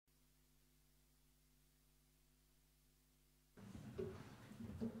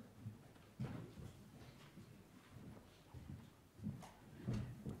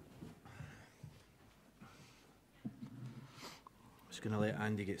Just going to let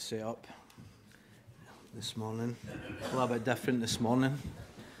Andy get set up this morning. A little bit different this morning.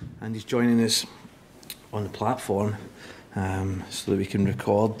 Andy's joining us on the platform so that we can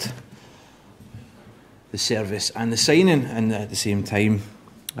record the service and the signing and at the same time,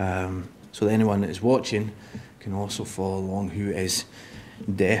 so that anyone that is watching can also follow along who is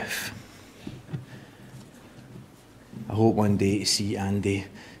deaf. I hope one day to see Andy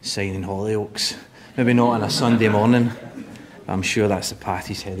signing Hollyoaks. Maybe not on a Sunday morning. I'm sure that's the path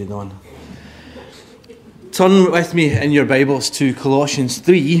he's headed on. Turn with me in your Bibles to Colossians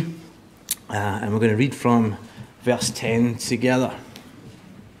 3, and we're going to read from verse 10 together.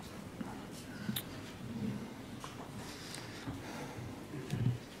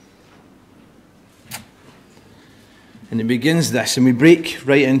 And it begins this, and we break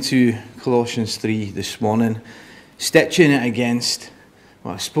right into Colossians 3 this morning, stitching it against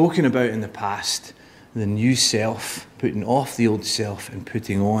what I've spoken about in the past, the new self, putting off the old self and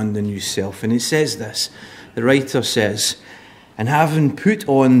putting on the new self. And it says this, the writer says, and having put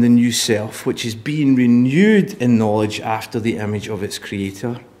on the new self, which is being renewed in knowledge after the image of its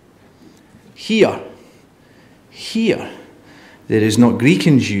creator. Here, there is not Greek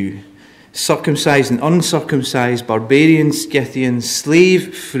and Jew, circumcised and uncircumcised, barbarian, Scythian,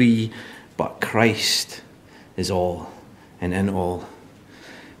 slave, free, but Christ is all and in all.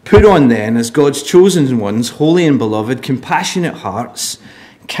 Put on then, as God's chosen ones, holy and beloved, compassionate hearts,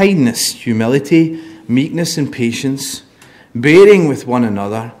 kindness, humility, meekness and patience, bearing with one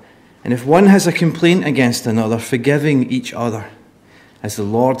another, and if one has a complaint against another, forgiving each other, as the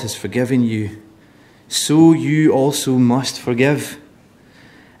Lord has forgiven you, so you also must forgive.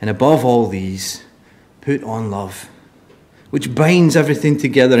 And above all these, put on love, which binds everything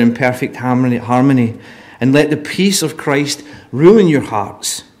together in perfect harmony, and let the peace of Christ rule in your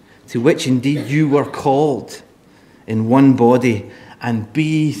hearts, to which indeed you were called in one body, and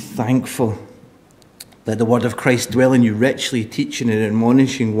be thankful. Let the word of Christ dwell in you richly, teaching and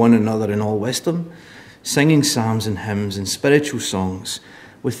admonishing one another in all wisdom, singing psalms and hymns and spiritual songs,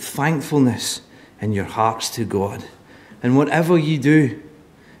 with thankfulness in your hearts to God. And whatever ye do,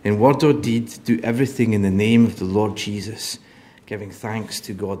 in word or deed, do everything in the name of the Lord Jesus, giving thanks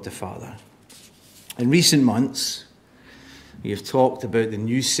to God the Father. In recent months, we have talked about the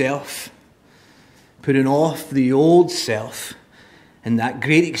new self, putting off the old self, and that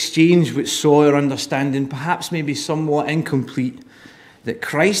great exchange which saw our understanding perhaps maybe somewhat incomplete, that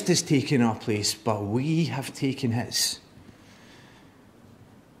Christ has taken our place, but we have taken his.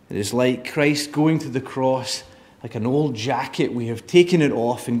 It is like Christ going to the cross, like an old jacket. We have taken it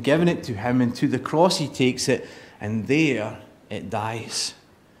off and given it to him, and to the cross he takes it, and there it dies.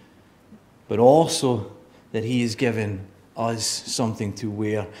 But also that he has given us something to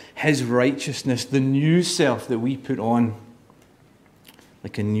wear, his righteousness, the new self that we put on,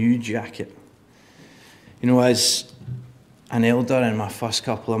 like a new jacket. You know, as an elder in my first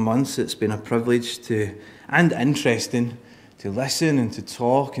couple of months, it's been a privilege and interesting to listen and to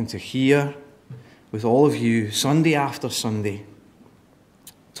talk and to hear with all of you Sunday after Sunday.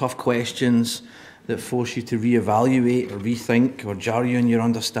 Tough questions that force you to reevaluate or rethink or jar you in your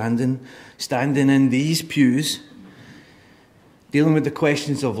understanding. Standing in these pews, dealing with the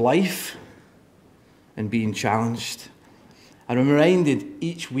questions of life and being challenged. I'm reminded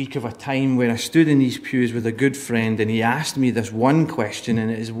each week of a time when I stood in these pews with a good friend and he asked me this one question,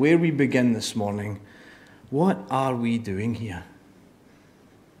 and it is where we begin this morning. What are we doing here?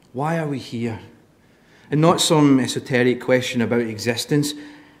 Why are we here? And not some esoteric question about existence.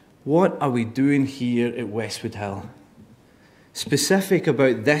 What are we doing here at Westwoodhill? Specific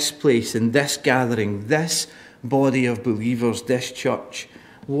about this place and this gathering, this body of believers, this church.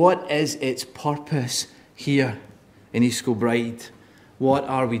 What is its purpose here in East Kilbride? What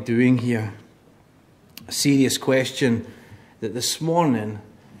are we doing here? A serious question that this morning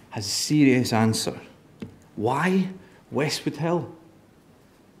has a serious answer. Why Westwoodhill?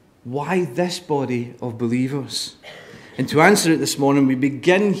 Why this body of believers? And to answer it this morning, we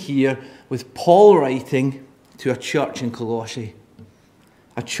begin here with Paul writing to a church in Colossae.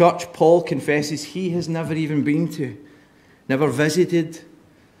 A church Paul confesses he has never even been to, never visited,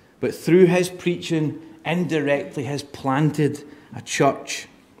 but through his preaching, indirectly has planted a church.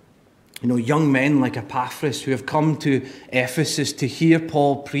 You know, young men like Epaphras who have come to Ephesus to hear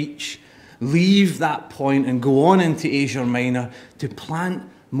Paul preach, leave that point and go on into Asia Minor to plant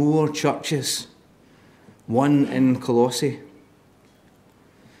more churches. One in Colossae.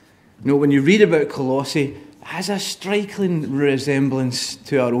 You know, when you read about Colossae, it has a striking resemblance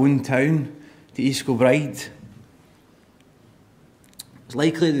to our own town, to East Kilbride. It's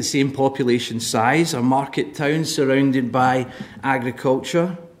likely the same population size, a market town surrounded by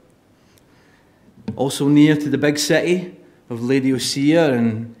agriculture. Also near to the big city of Laodicea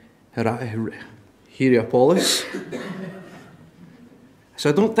and Hierapolis. So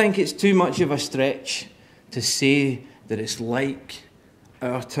I don't think it's too much of a stretch to say that it's like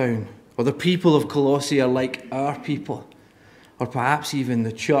our town, or the people of Colossae are like our people, or perhaps even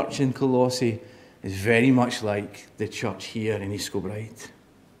the church in Colossae is very much like the church here in East Kilbride.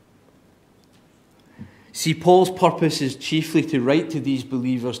 See, Paul's purpose is chiefly to write to these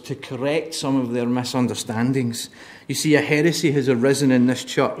believers to correct some of their misunderstandings. You see, a heresy has arisen in this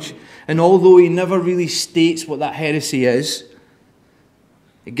church, and although he never really states what that heresy is,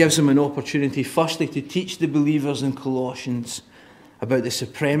 it gives him an opportunity, firstly, to teach the believers in Colossians about the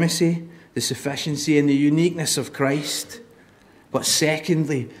supremacy, the sufficiency, and the uniqueness of Christ, but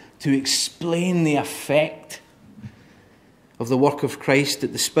secondly, to explain the effect of the work of Christ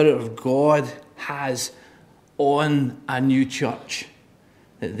that the Spirit of God has on a new church,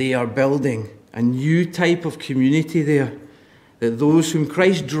 that they are building a new type of community there, that those whom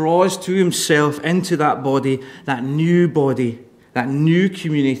Christ draws to himself into that body, that new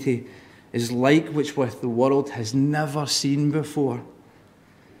community, is like which the world has never seen before.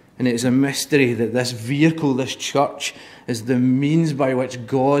 And it is a mystery that this vehicle, this church, is the means by which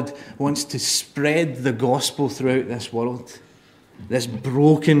God wants to spread the gospel throughout this world. This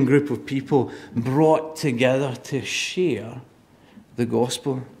broken group of people brought together to share the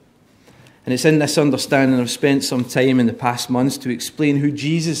gospel. And it's in this understanding I've spent some time in the past months to explain who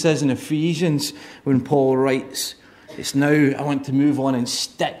Jesus is in Ephesians when Paul writes. It's now I want to move on and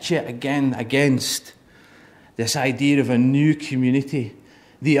stitch it again against this idea of a new community.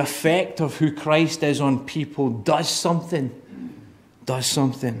 The effect of who Christ is on people does something.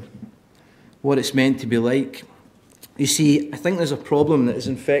 What it's meant to be like. You see, I think there's a problem that has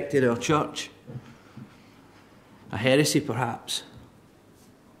infected our church. A heresy, perhaps.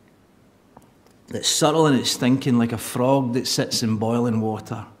 That's subtle in its thinking, like a frog that sits in boiling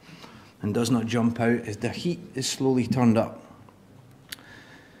water and does not jump out as the heat is slowly turned up.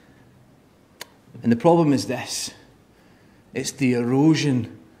 And the problem is this. It's the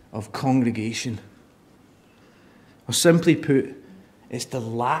erosion of congregation. Or simply put, it's the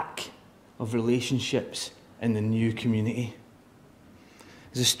lack of relationships in the new community.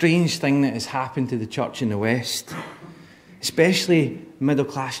 There's a strange thing that has happened to the church in the West, especially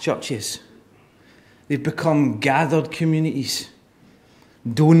middle-class churches. They've become gathered communities,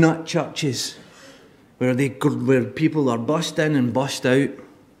 donut churches, where people are bussed in and bussed out.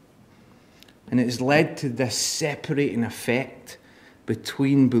 And it has led to this separating effect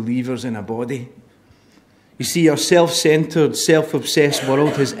between believers in a body. You see, our self-centered, self-obsessed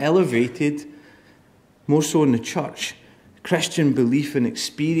world has elevated, more so in the church, Christian belief and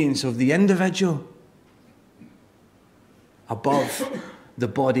experience of the individual above the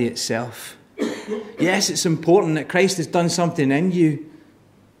body itself. Yes, it's important that Christ has done something in you,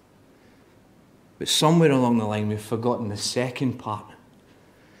 but somewhere along the line we've forgotten the second part.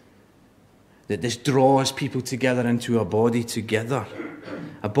 That this draws people together into a body together.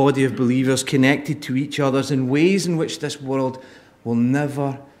 A body of believers connected to each other in ways in which this world will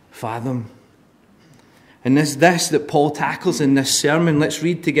never fathom. And this that Paul tackles in this sermon. Let's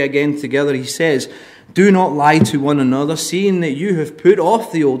read again together. He says, "Do not lie to one another, seeing that you have put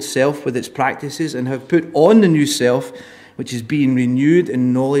off the old self with its practices and have put on the new self, which is being renewed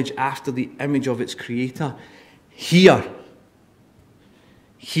in knowledge after the image of its creator."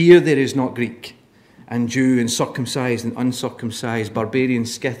 Here there is not Greek and Jew and circumcised and uncircumcised, barbarian,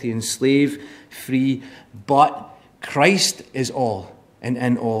 Scythian, slave, free, but Christ is all and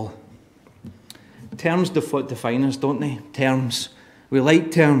in all. Terms define us, don't they? Terms. We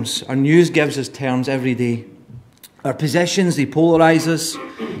like terms. Our news gives us terms every day. Our possessions, they polarize us.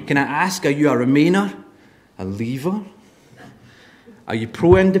 Can I ask, are you a Remainer? A Leaver? Are you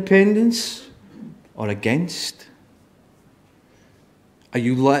pro-independence or against? Are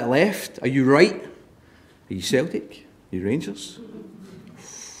you left? Are you right? Are you Celtic? Are you Rangers?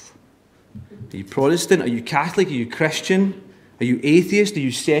 Are you Protestant? Are you Catholic? Are you Christian? Are you atheist? Are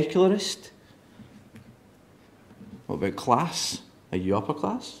you secularist? What about class? Are you upper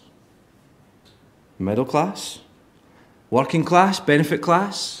class? Middle class? Working class? Benefit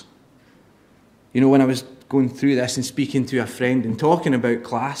class? You know, when I was going through this and speaking to a friend and talking about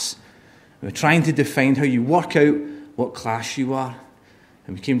class, we were trying to define how you work out what class you are.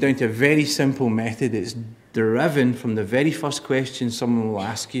 And we came down to a very simple method. It's deriving from the very first question someone will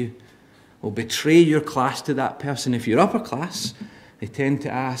ask you. Will betray your class to that person. If you're upper class, they tend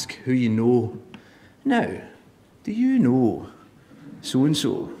to ask who you know. Now, do you know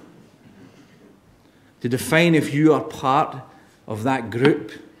so-and-so. To define if you are part of that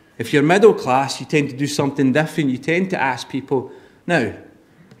group. If you're middle class, you tend to do something different. You tend to ask people, now,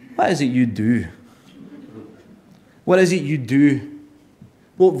 what is it you do? What is it you do?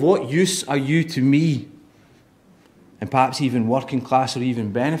 What use are you to me? And perhaps even working class or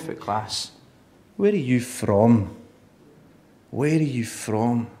even benefit class. Where are you from? Where are you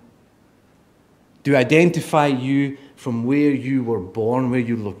from? Do I identify you from where you were born, where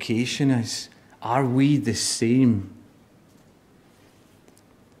your location is? Are we the same?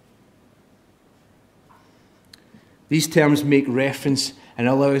 These terms make reference and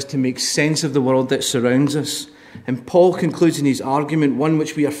allow us to make sense of the world that surrounds us. And Paul concludes in his argument, one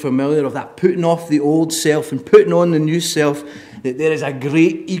which we are familiar of, that putting off the old self and putting on the new self, that there is a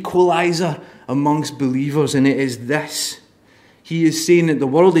great equalizer amongst believers, and it is this. He is saying that the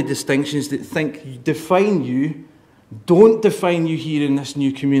worldly distinctions that define you don't define you here in this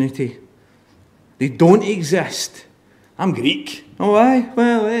new community. They don't exist. I'm Greek. Oh, aye.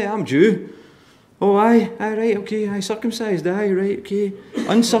 Well, I'm Jew. Oh, aye. Aye, right, okay. Aye, circumcised. Aye, right, okay.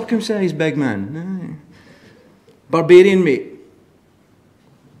 Uncircumcised, big man. Aye. Barbarian, mate.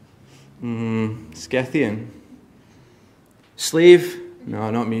 Scythian. Slave. No,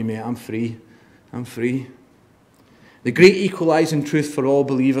 not me, mate. I'm free. I'm free. The great equalizing truth for all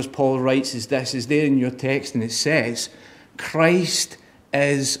believers, Paul writes, is this, is there in your text, and it says, Christ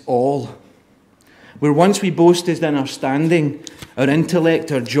is all. Where once we boasted in our standing, our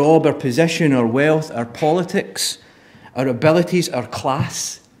intellect, our job, our position, our wealth, our politics, our abilities, our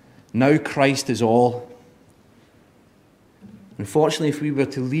class, now Christ is all. Unfortunately, if we were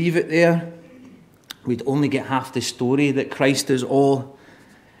to leave it there, we'd only get half the story, that Christ is all.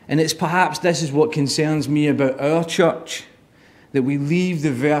 And it's perhaps this is what concerns me about our church, that we leave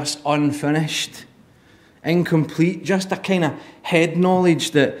the verse unfinished, incomplete, just a kind of head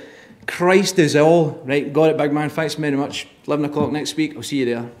knowledge that Christ is all. Right, got it, big man, thanks very much. 11 o'clock next week, I'll see you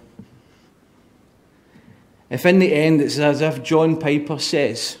there. If in the end it's as if John Piper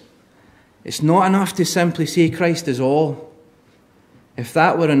says, it's not enough to simply say Christ is all. If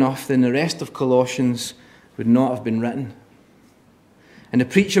that were enough, then the rest of Colossians would not have been written. And the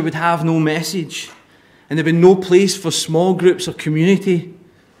preacher would have no message. And there'd be no place for small groups or community,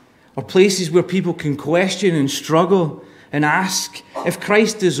 or places where people can question and struggle and ask, if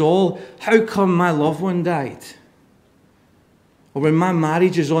Christ is all, how come my loved one died? Or when my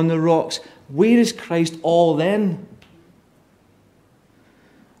marriage is on the rocks, where is Christ all then?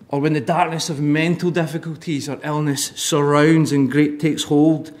 Or when the darkness of mental difficulties or illness surrounds and great takes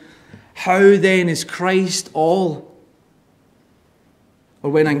hold, how then is Christ all? Or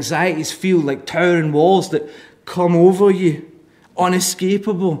when anxieties feel like towering walls that come over you,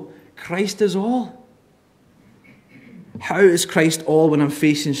 unescapable, Christ is all. How is Christ all when I'm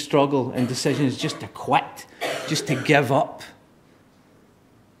facing struggle and decisions just to quit, just to give up?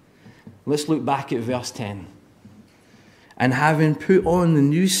 Let's look back at verse 10. And having put on the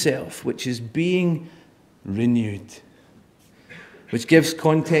new self, which is being renewed. Which gives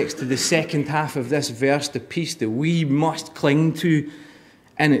context to the second half of this verse, the piece that we must cling to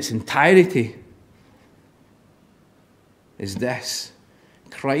in its entirety, is this: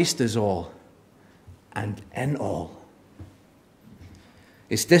 Christ is all and in all.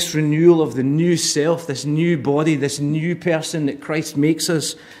 It's this renewal of the new self, this new body, this new person that Christ makes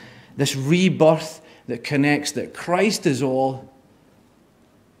us, this rebirth that connects that Christ is all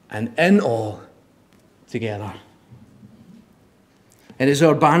and in all together. It is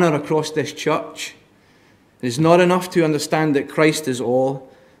our banner across this church. It is not enough to understand that Christ is all.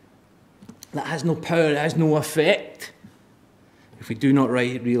 That has no power, it has no effect, if we do not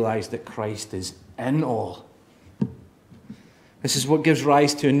realize that Christ is in all. This is what gives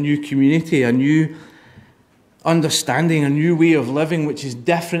rise to a new community, a new understanding, a new way of living which is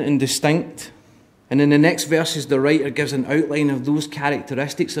different and distinct. And in the next verses, the writer gives an outline of those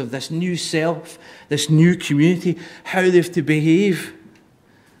characteristics of this new self, this new community, how they have to behave,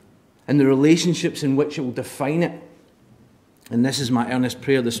 and the relationships in which it will define it. And this is my earnest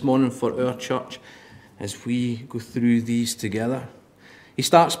prayer this morning for our church as we go through these together. He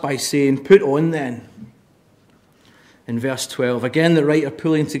starts by saying, put on then. In verse 12, again the writer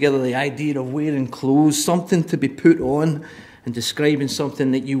pulling together the idea of wearing clothes, something to be put on, and describing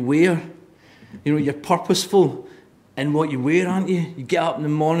something that you wear. You know, you're purposeful in what you wear, aren't you? You get up in the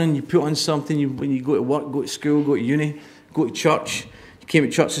morning, you put on something, when you go to work, go to school, go to uni, go to church. You came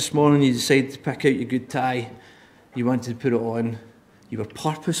to church this morning, you decided to pick out your good tie. You wanted to put it on. You were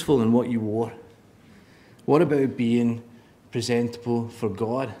purposeful in what you wore. What about being presentable for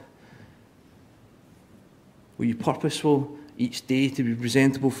God? Were you purposeful each day to be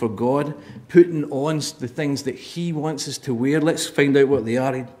presentable for God, putting on the things that he wants us to wear. Let's find out what they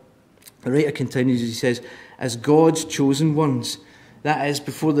are. The writer continues, he says, as God's chosen ones. That is,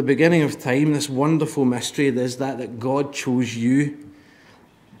 before the beginning of time, this wonderful mystery is that God chose you.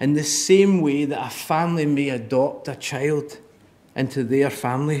 In the same way that a family may adopt a child into their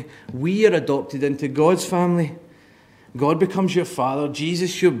family, we are adopted into God's family. God becomes your father,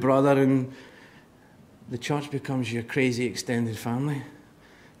 Jesus your brother, and the church becomes your crazy extended family,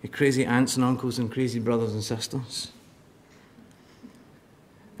 your crazy aunts and uncles and crazy brothers and sisters.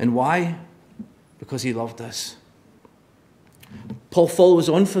 And why? Because he loved us. Paul follows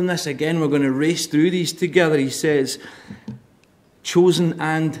on from this. Again, we're going to race through these together. He says, chosen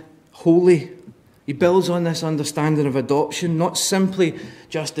and holy. He builds on this understanding of adoption, not simply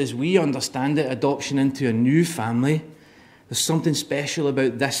just as we understand it, adoption into a new family. There's something special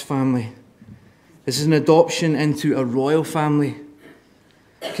about this family. This is an adoption into a royal family.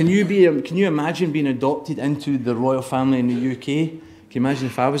 Can you imagine being adopted into the royal family in the UK? Can you imagine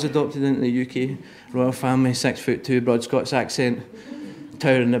if I was adopted into the UK royal family, 6'2", broad Scots accent,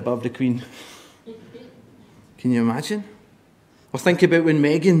 towering above the Queen? Can you imagine? Or think about when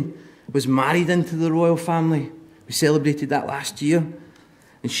Meghan was married into the royal family. We celebrated that last year.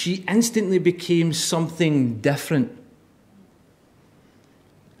 And she instantly became something different.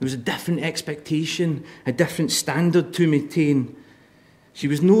 There was a different expectation, a different standard to maintain. She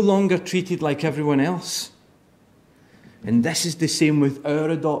was no longer treated like everyone else. And this is the same with our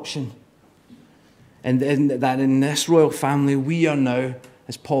adoption. And that in this royal family, we are now,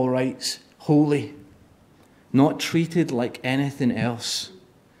 as Paul writes, holy, not treated like anything else.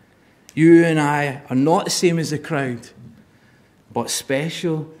 You and I are not the same as the crowd, but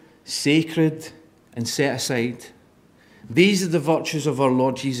special, sacred, and set aside. These are the virtues of our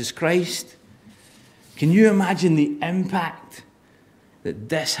Lord Jesus Christ. Can you imagine the impact that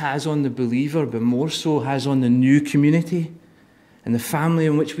this has on the believer, but more so has on the new community and the family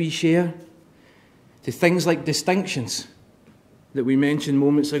in which we share? To things like distinctions that we mentioned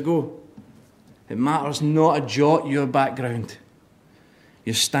moments ago. It matters not a jot your background,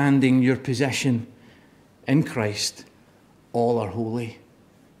 your standing, your position in Christ. All are holy.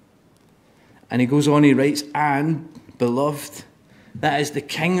 And he goes on, he writes, and beloved, that is, the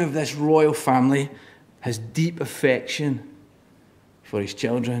king of this royal family has deep affection for his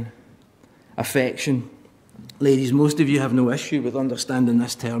children. Affection. Ladies, most of you have no issue with understanding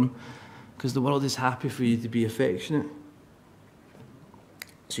this term because the world is happy for you to be affectionate.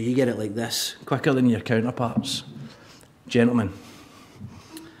 So you get it like this, quicker than your counterparts. Gentlemen,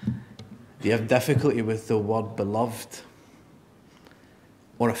 do you have difficulty with the word beloved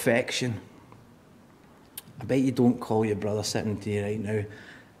or affection? I bet you don't call your brother sitting to you right now,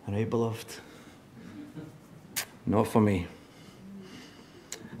 all right, beloved? Not for me.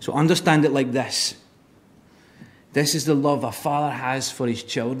 So understand it like this. This is the love a father has for his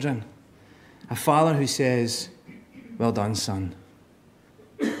children. A father who says, well done, son.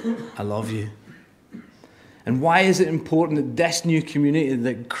 I love you. And why is it important that this new community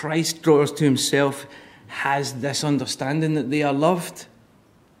that Christ draws to himself has this understanding that they are loved?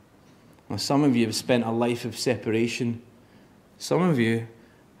 Well, some of you have spent a life of separation. Some of you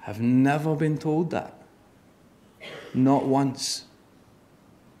have never been told that. Not once.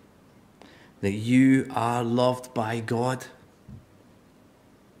 That you are loved by God.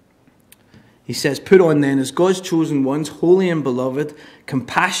 He says, put on then as God's chosen ones, holy and beloved,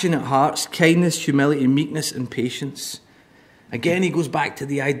 compassionate hearts, kindness, humility, meekness, and patience. Again, he goes back to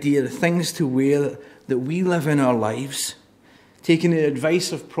the idea, the things to wear that we live in our lives. Taking the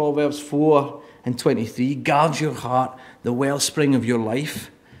advice of Proverbs 4:23, guard your heart, the wellspring of your life.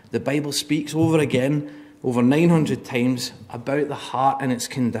 The Bible speaks over again, over 900 times, about the heart and its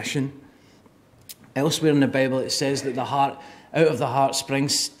condition. Elsewhere in the Bible it says that out of the heart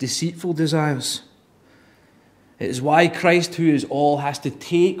springs deceitful desires. It is why Christ, who is all, has to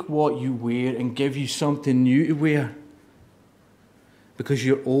take what you wear and give you something new to wear. Because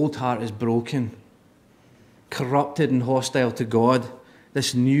your old heart is broken, corrupted and hostile to God.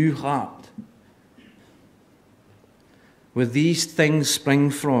 This new heart, where these things spring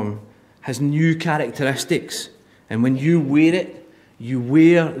from, has new characteristics. And when you wear it, you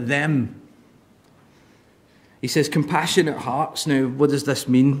wear them. He says compassionate hearts. Now, what does this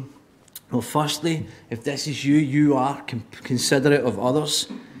mean? Well, firstly, if this is you, you are considerate of others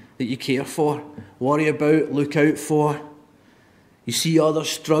that you care for, worry about, look out for. You see others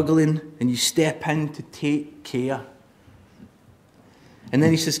struggling and you step in to take care. And then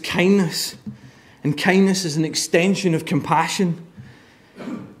he says kindness. And kindness is an extension of compassion.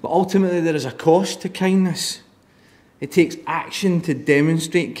 But ultimately there is a cost to kindness. It takes action to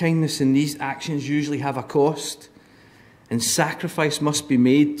demonstrate kindness, and these actions usually have a cost. And sacrifice must be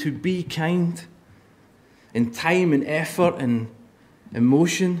made to be kind. In time and effort and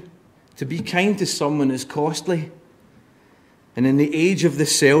emotion, to be kind to someone is costly. And in the age of the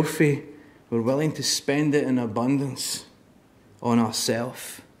selfie, we're willing to spend it in abundance on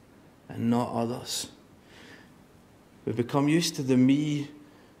ourselves and not others. We've become used to the me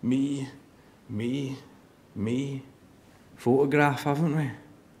photograph, haven't we?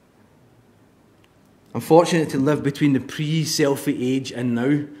 I'm fortunate to live between the pre-selfie age and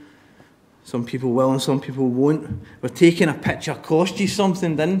now. Some people will and some people won't. But taking a picture cost you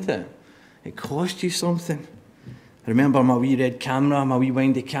something, didn't it? It cost you something. I remember my wee red camera, my wee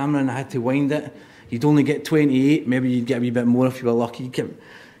windy camera, and I had to wind it. You'd only get 28, maybe you'd get a wee bit more if you were lucky. You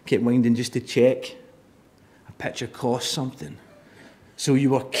kept winding just to check. A picture cost something. So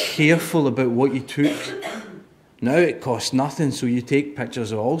you were careful about what you took. Now it costs nothing, so you take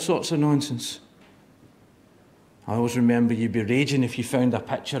pictures of all sorts of nonsense. I always remember you'd be raging if you found a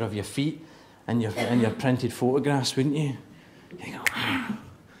picture of your feet in your printed photographs, wouldn't you? You go,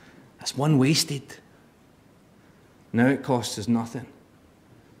 that's one wasted. Now it costs us nothing.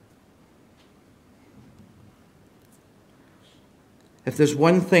 If there's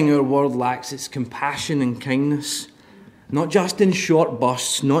one thing our world lacks, it's compassion and kindness. Not just in short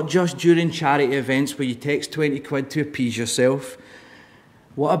bursts, not just during charity events where you text 20 quid to appease yourself.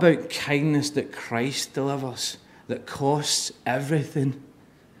 What about kindness that Christ delivers, that costs everything?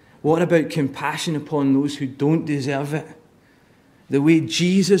 What about compassion upon those who don't deserve it? The way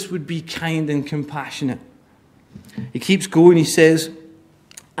Jesus would be kind and compassionate. He keeps going, he says,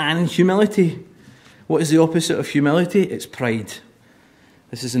 and humility. What is the opposite of humility? It's pride.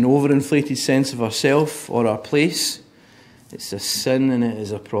 This is an overinflated sense of ourself or our place. It's a sin and it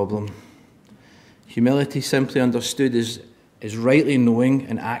is a problem. Humility, simply understood, is rightly knowing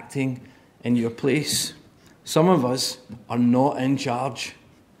and acting in your place. Some of us are not in charge,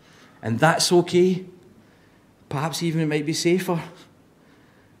 and that's okay. Perhaps even it might be safer.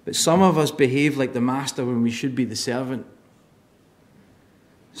 But some of us behave like the master when we should be the servant.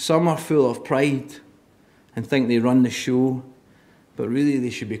 Some are full of pride and think they run the show, but really they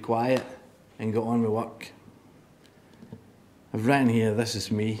should be quiet and get on with work. I've written here, this is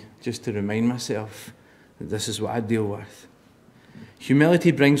me, just to remind myself that this is what I deal with.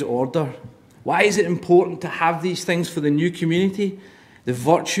 Humility brings order. Why is it important to have these things for the new community? The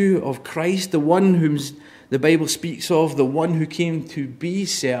virtue of Christ, the one whom the Bible speaks of, the one who came to be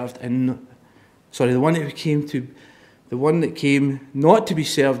served, the one that came not to be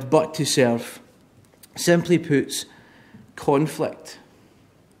served but to serve. Simply puts, conflict.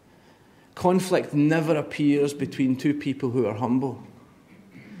 Conflict never appears between two people who are humble.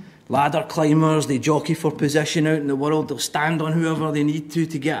 Ladder climbers, they jockey for position out in the world. They'll stand on whoever they need to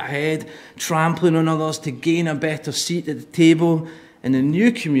get ahead, trampling on others to gain a better seat at the table. In the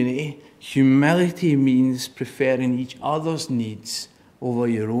new community, humility means preferring each other's needs over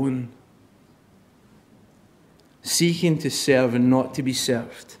your own. Seeking to serve and not to be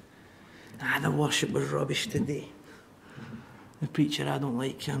served. The worship was rubbish today. The preacher, I don't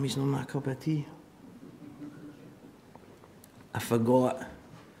like him, he's not my cup of tea. I forgot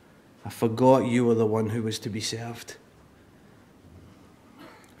you were the one who was to be served.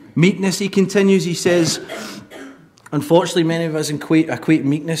 Meekness, he continues, he says, unfortunately many of us equate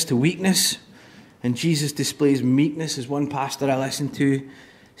meekness to weakness, and Jesus displays meekness, as one pastor I listened to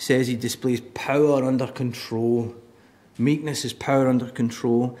says, he displays power under control. Meekness is power under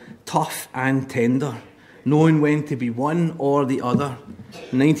control, tough and tender, knowing when to be one or the other.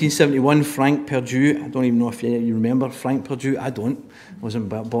 In 1971, Frank Perdue, I don't even know if you remember Frank Perdue, I don't, wasn't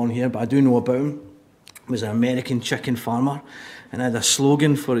born here, but I do know about him. He was an American chicken farmer and had a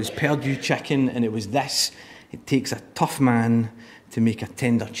slogan for his Perdue chicken, and it was this: it takes a tough man to make a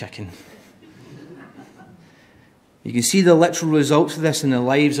tender chicken. You can see the literal results of this in the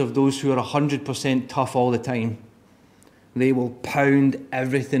lives of those who are 100% tough all the time. They will pound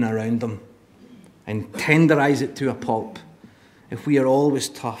everything around them and tenderize it to a pulp. If we are always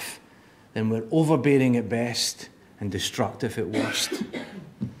tough, then we're overbearing at best and destructive at worst.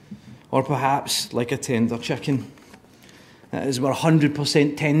 Or perhaps like a tender chicken. That is, we're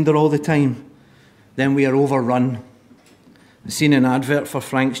 100% tender all the time. Then we are overrun. I've seen an advert for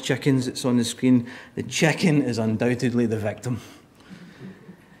Frank's Chickens. It's on the screen. The chicken is undoubtedly the victim.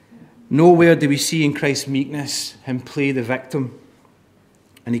 Nowhere do we see in Christ's meekness him play the victim.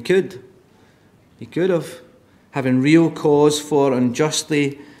 And he could. He could have. Having real cause for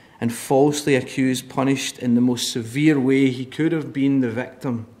unjustly and falsely accused, punished in the most severe way, he could have been the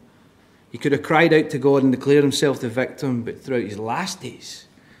victim. He could have cried out to God and declared himself the victim, but throughout his last days,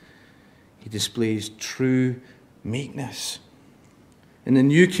 he displays true meekness. In the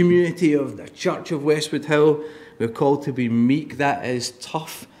new community of the Church of Westwoodhill, we're called to be meek, that is,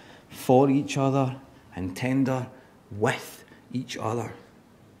 tough for each other and tender with each other.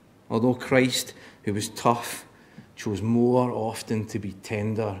 Although Christ, who was tough, chose more often to be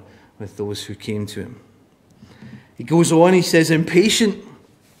tender with those who came to him. He goes on, he says, impatience.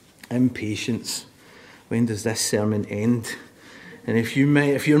 When does this sermon end? And if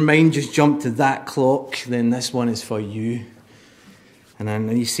your mind just jumped to that clock, then this one is for you. And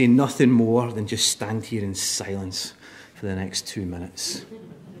then you say nothing more than just stand here in silence for the next 2 minutes.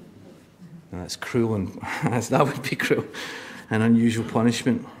 Now, that's cruel, and that would be cruel, an unusual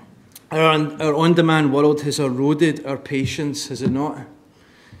punishment. Our on-demand world has eroded our patience, has it not?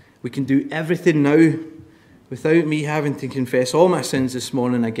 We can do everything now without me having to confess all my sins this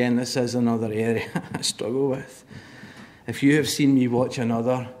morning. Again, this is another area I struggle with. If you have seen me watch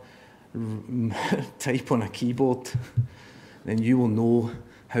another type on a keyboard, then you will know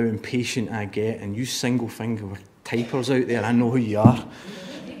how impatient I get. And you single-finger typers out there, I know who you are.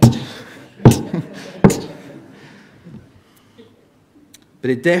 But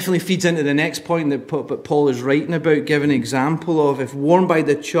it definitely feeds into the next point that Paul is writing about, giving an example of, if worn by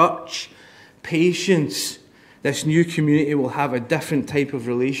the church, patience, this new community will have a different type of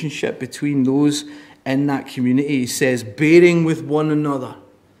relationship between those in that community. He says, bearing with one another.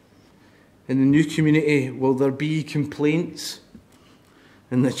 In the new community, will there be complaints?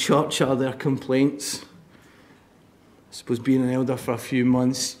 In the church, are there complaints? I suppose being an elder for a few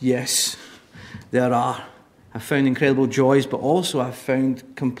months, yes, there are. I've found incredible joys, but also I've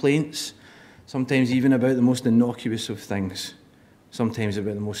found complaints, sometimes even about the most innocuous of things, sometimes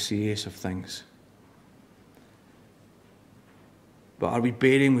about the most serious of things. But are we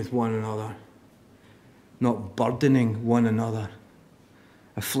bearing with one another, not burdening one another,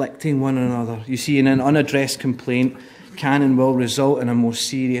 afflicting one another? You see, an unaddressed complaint can and will result in a more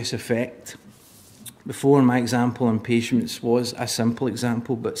serious effect. Before, my example on patience was a simple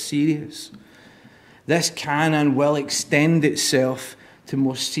example, but serious. This can and will extend itself to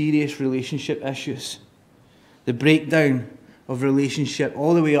more serious relationship issues. The breakdown of relationship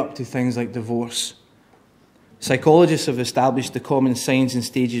all the way up to things like divorce. Psychologists have established the common signs and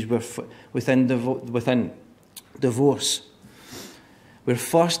stages within divorce, where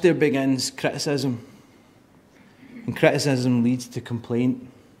first there begins criticism, and criticism leads to complaint,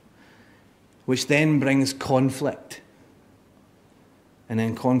 which then brings conflict. And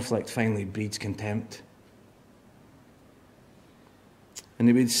then conflict finally breeds contempt. And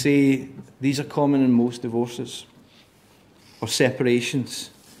they would say these are common in most divorces or separations.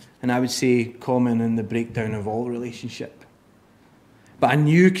 And I would say common in the breakdown of all relationship. But a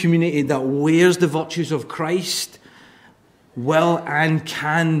new community that wears the virtues of Christ will and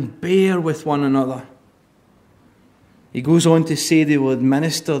can bear with one another. He goes on to say they will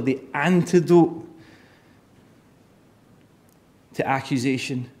administer the antidote to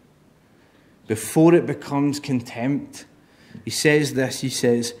accusation before it becomes contempt. He says this, he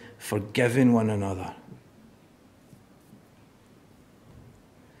says, forgiving one another.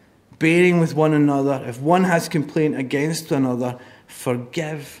 Bearing with one another. If one has complaint against another,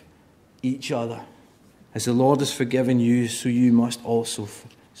 forgive each other. As the Lord has forgiven you, so you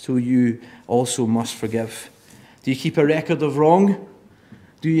also must forgive. Do you keep a record of wrong?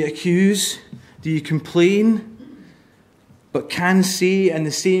 Do you accuse? Do you complain? But can say in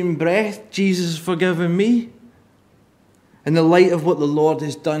the same breath, Jesus has forgiven me. In the light of what the Lord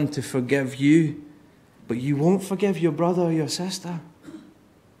has done to forgive you, but you won't forgive your brother or your sister.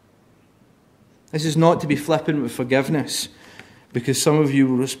 This is not to be flippant with forgiveness, because some of you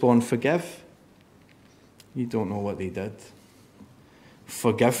will respond, forgive. You don't know what they did.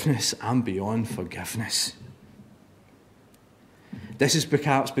 Forgiveness and beyond forgiveness. This is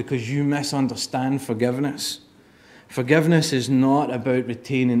perhaps because you misunderstand forgiveness. Forgiveness is not about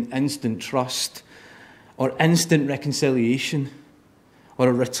retaining instant trust or instant reconciliation or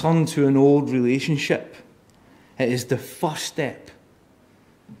a return to an old relationship. It is the first step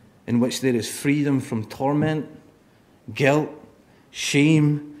in which there is freedom from torment, guilt,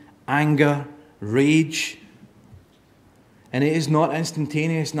 shame, anger, rage. And it is not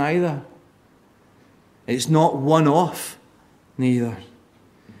instantaneous neither. It's not one-off neither.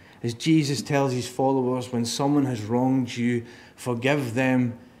 As Jesus tells his followers, when someone has wronged you, forgive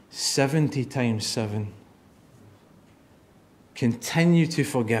them 70 times 7. Continue to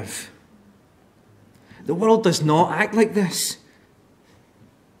forgive. The world does not act like this.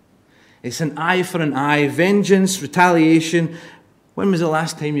 It's an eye for an eye, vengeance, retaliation. When was the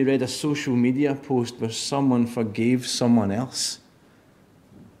last time you read a social media post where someone forgave someone else?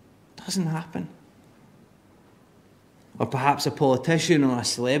 It doesn't happen. Or perhaps a politician or a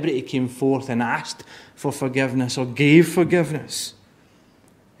celebrity came forth and asked for forgiveness or gave forgiveness.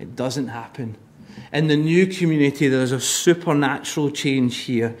 It doesn't happen. In the new community, there's a supernatural change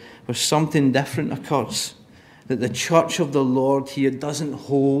here where something different occurs. That the church of the Lord here doesn't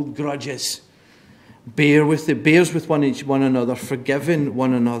hold grudges. Bears with one another, forgiving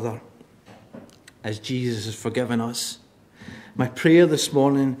one another as Jesus has forgiven us. My prayer this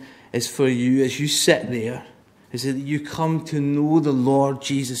morning is for you as you sit there, is that you come to know the Lord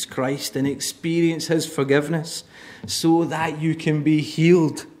Jesus Christ and experience his forgiveness so that you can be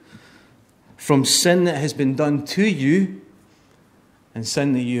healed from sin that has been done to you and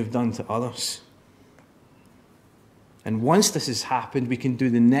sin that you have done to others. And once this has happened, we can do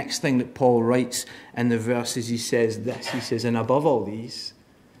the next thing that Paul writes in the verses. He says this, he says, and above all these,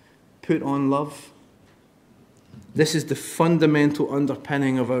 put on love. This is the fundamental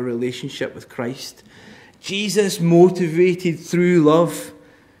underpinning of our relationship with Christ. Jesus motivated through love.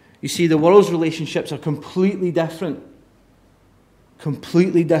 You see, the world's relationships are completely different.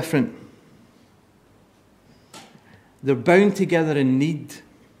 Completely different. They're bound together in need.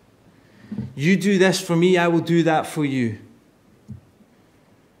 You do this for me, I will do that for you.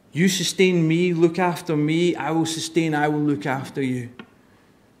 You sustain me, look after me, I will look after you.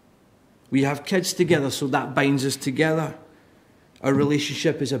 We have kids together, so that binds us together. Our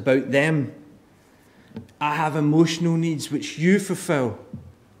relationship is about them. I have emotional needs which you fulfill.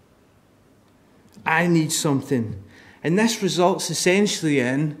 I need something. And this results essentially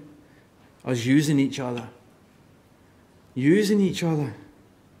in us using each other. Using each other.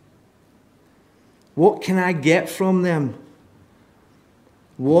 What can I get from them?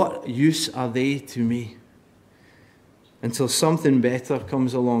 What use are they to me? Until something better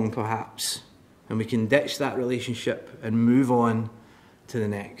comes along, perhaps, and we can ditch that relationship and move on to the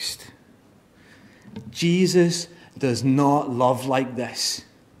next. Jesus does not love like this.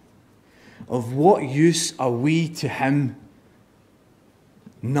 Of what use are we to him?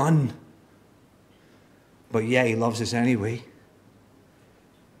 None. But yeah, he loves us anyway.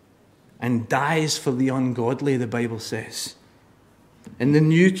 And dies for the ungodly, the Bible says. In the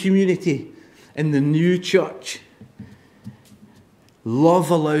new community, in the new church,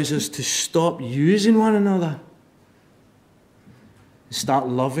 love allows us to stop using one another. Start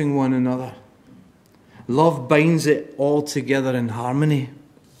loving one another. Love binds it all together in harmony.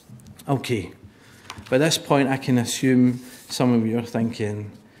 Okay, by this point I can assume some of you are thinking,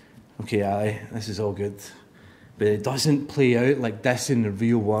 okay, aye, this is all good. But it doesn't play out like this in the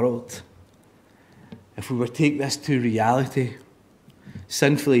real world. If we were to take this to reality,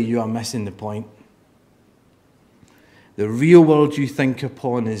 sinfully you are missing the point. The real world you think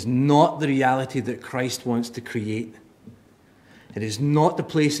upon is not the reality that Christ wants to create. It is not the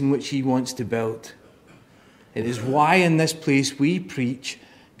place in which he wants to build. It is why in this place we preach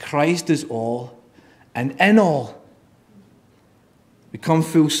Christ is all and in all. We come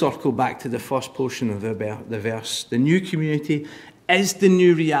full circle back to the first portion of the verse. The new community is the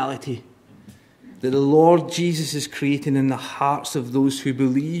new reality that the Lord Jesus is creating in the hearts of those who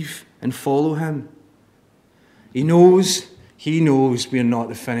believe and follow him. He knows we're not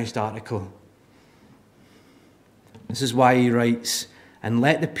the finished article. This is why he writes, and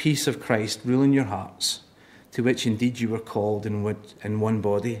let the peace of Christ rule in your hearts, to which indeed you were called in one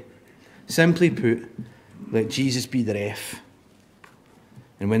body. Simply put, let Jesus be the ref.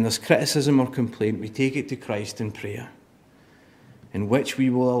 And when there's criticism or complaint, we take it to Christ in prayer, in which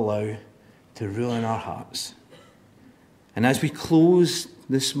we will allow to rule in our hearts. And as we close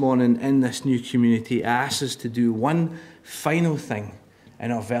this morning in this new community, I ask us to do one final thing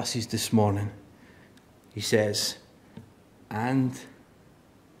in our verses this morning. He says, and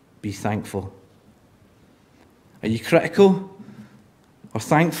be thankful. Are you critical or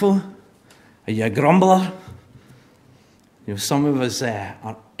thankful? Are you a grumbler? You know, some of us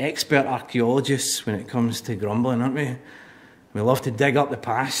are expert archaeologists when it comes to grumbling, aren't we? We love to dig up the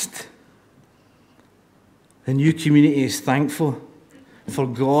past. The new community is thankful for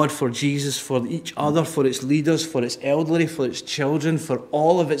God, for Jesus, for each other, for its leaders, for its elderly, for its children, for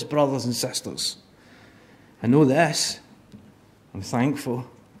all of its brothers and sisters. I know this. I'm thankful.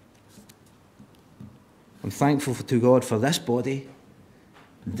 I'm thankful to God for this body,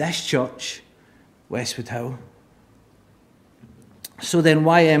 this church, Westwoodhill. So then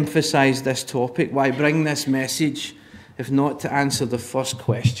why emphasize this topic? Why bring this message, if not to answer the first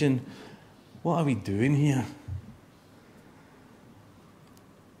question, what are we doing here?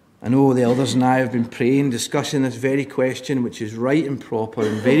 I know the elders and I have been praying, discussing this very question, which is right and proper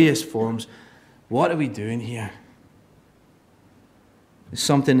in various forms. What are we doing here? It's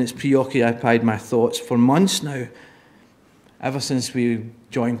something that's preoccupied my thoughts for months now, ever since we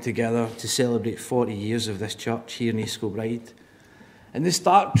joined together to celebrate 40 years of this church here in East Kilbride. And the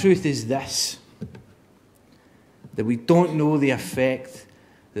stark truth is this, that we don't know the effect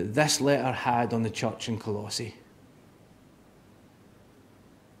that this letter had on the church in Colossae.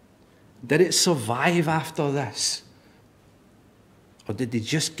 Did it survive after this? Or did they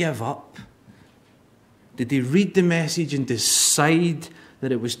just give up? Did they read the message and decide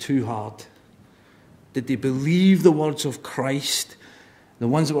that it was too hard? Did they believe the words of Christ, the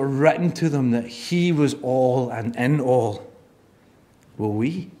ones that were written to them, that he was all and in all? Will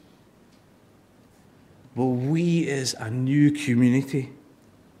we? Will we as a new community?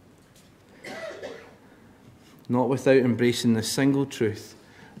 Not without embracing the single truth,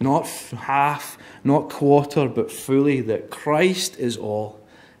 not half, not quarter, but fully, that Christ is all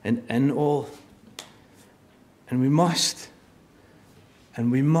and in all. And we must,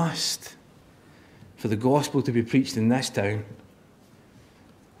 for the gospel to be preached in this town,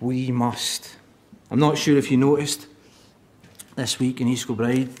 we must. I'm not sure if you noticed, this week in East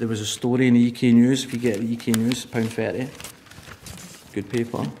Kilbride, there was a story in the EK News. If you get the EK News, £1.30. Good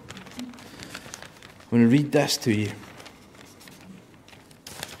paper. I'm going to read this to you.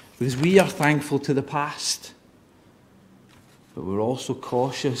 Because we are thankful to the past, but we're also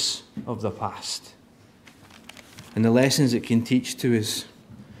cautious of the past and the lessons it can teach to us.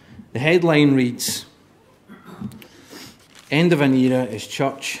 The headline reads, "End of an era is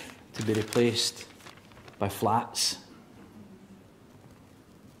church to be replaced by flats."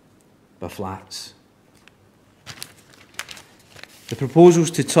 By flats. The proposals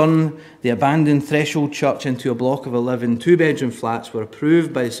to turn the abandoned Threshold Church into a block of 11 two-bedroom flats were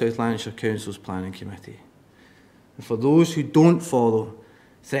approved by the South Lanarkshire Council's Planning Committee. And for those who don't follow,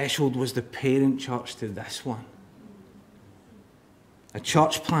 Threshold was the parent church to this one. A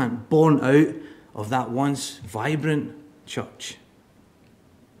church plant born out of that once vibrant church,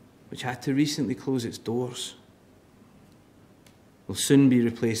 which had to recently close its doors, will soon be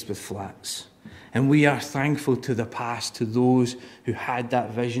replaced with flats. And we are thankful to the past, to those who had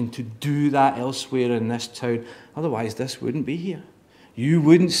that vision to do that elsewhere in this town. Otherwise, this wouldn't be here. You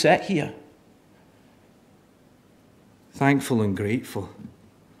wouldn't sit here. Thankful and grateful.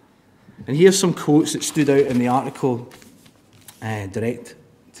 And here's some quotes that stood out in the article direct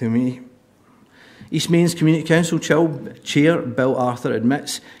to me. East Main's Community Council Chair Bill Arthur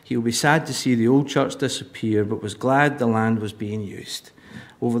admits he will be sad to see the old church disappear, but was glad the land was being used.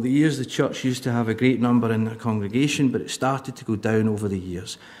 Over the years, the church used to have a great number in their congregation, but it started to go down over the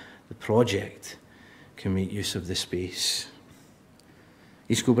years. The project can make use of the space.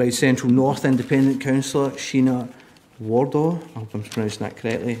 East Kilbride Central North Independent Councillor Sheena Wardaw, I hope I'm pronouncing that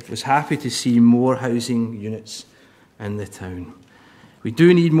correctly, was happy to see more housing units in the town. We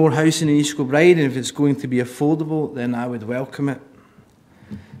do need more housing in East Kilbride, and if it's going to be affordable, then I would welcome it.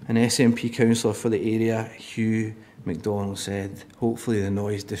 An SNP councillor for the area, Hugh McDonald, said, hopefully the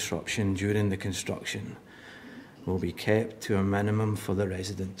noise disruption during the construction will be kept to a minimum for the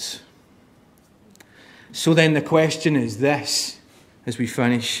residents. So then the question is this, as we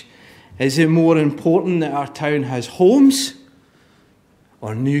finish, is it more important that our town has homes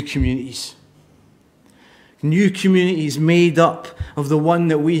or new communities? New communities made up of the one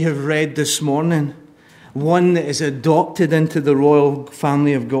that we have read this morning, one that is adopted into the royal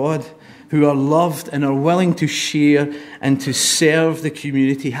family of God, who are loved and are willing to share and to serve the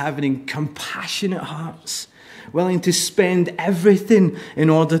community, having compassionate hearts, willing to spend everything in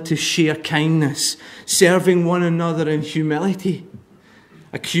order to share kindness, serving one another in humility.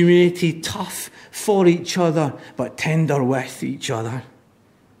 A community tough for each other, but tender with each other.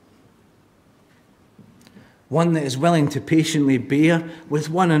 One that is willing to patiently bear with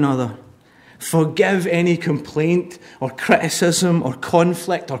one another, forgive any complaint or criticism or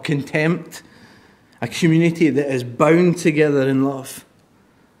conflict or contempt. A community that is bound together in love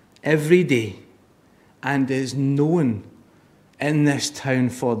every day and is known in this town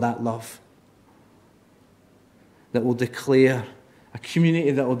for that love. That will declare, a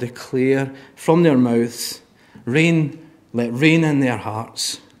community that will declare from their mouths, let rain in their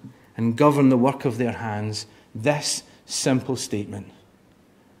hearts and govern the work of their hands, this simple statement: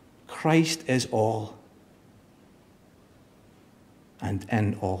 Christ is all and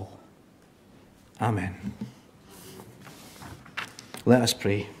in all. Amen. Let us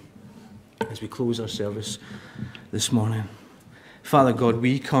pray as we close our service this morning. Father God,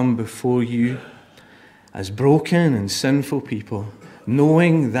 we come before you as broken and sinful people,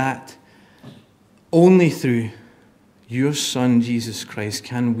 knowing that only through your Son, Jesus Christ,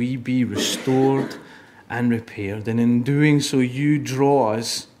 can we be restored and repaired. And in doing so, you draw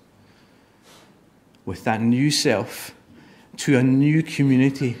us with that new self to a new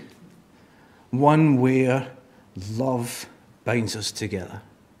community, one where love binds us together.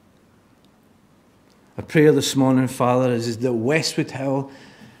 Our prayer this morning, Father, is that Westwoodhill,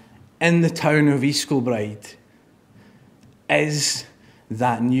 in the town of East Kilbride, is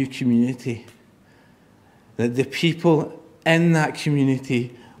that new community. That the people in that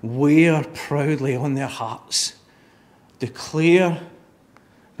community wear proudly on their hearts, declare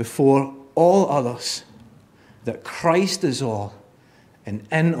before all others that Christ is all and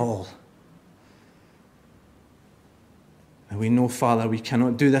in all. And we know, Father, we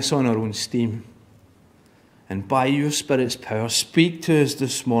cannot do this on our own steam. And by your Spirit's power, speak to us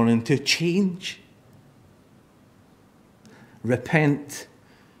this morning to change, repent,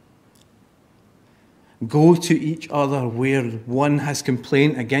 go to each other where one has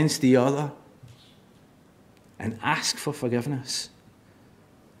complained against the other and ask for forgiveness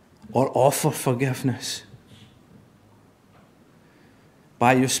or offer forgiveness.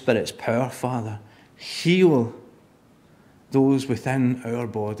 By your Spirit's power, Father, heal those within our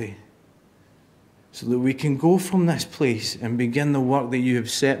body so that we can go from this place and begin the work that you have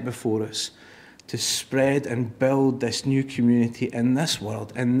set before us to spread and build this new community in this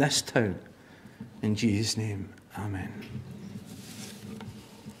world, in this town. In Jesus' name, amen.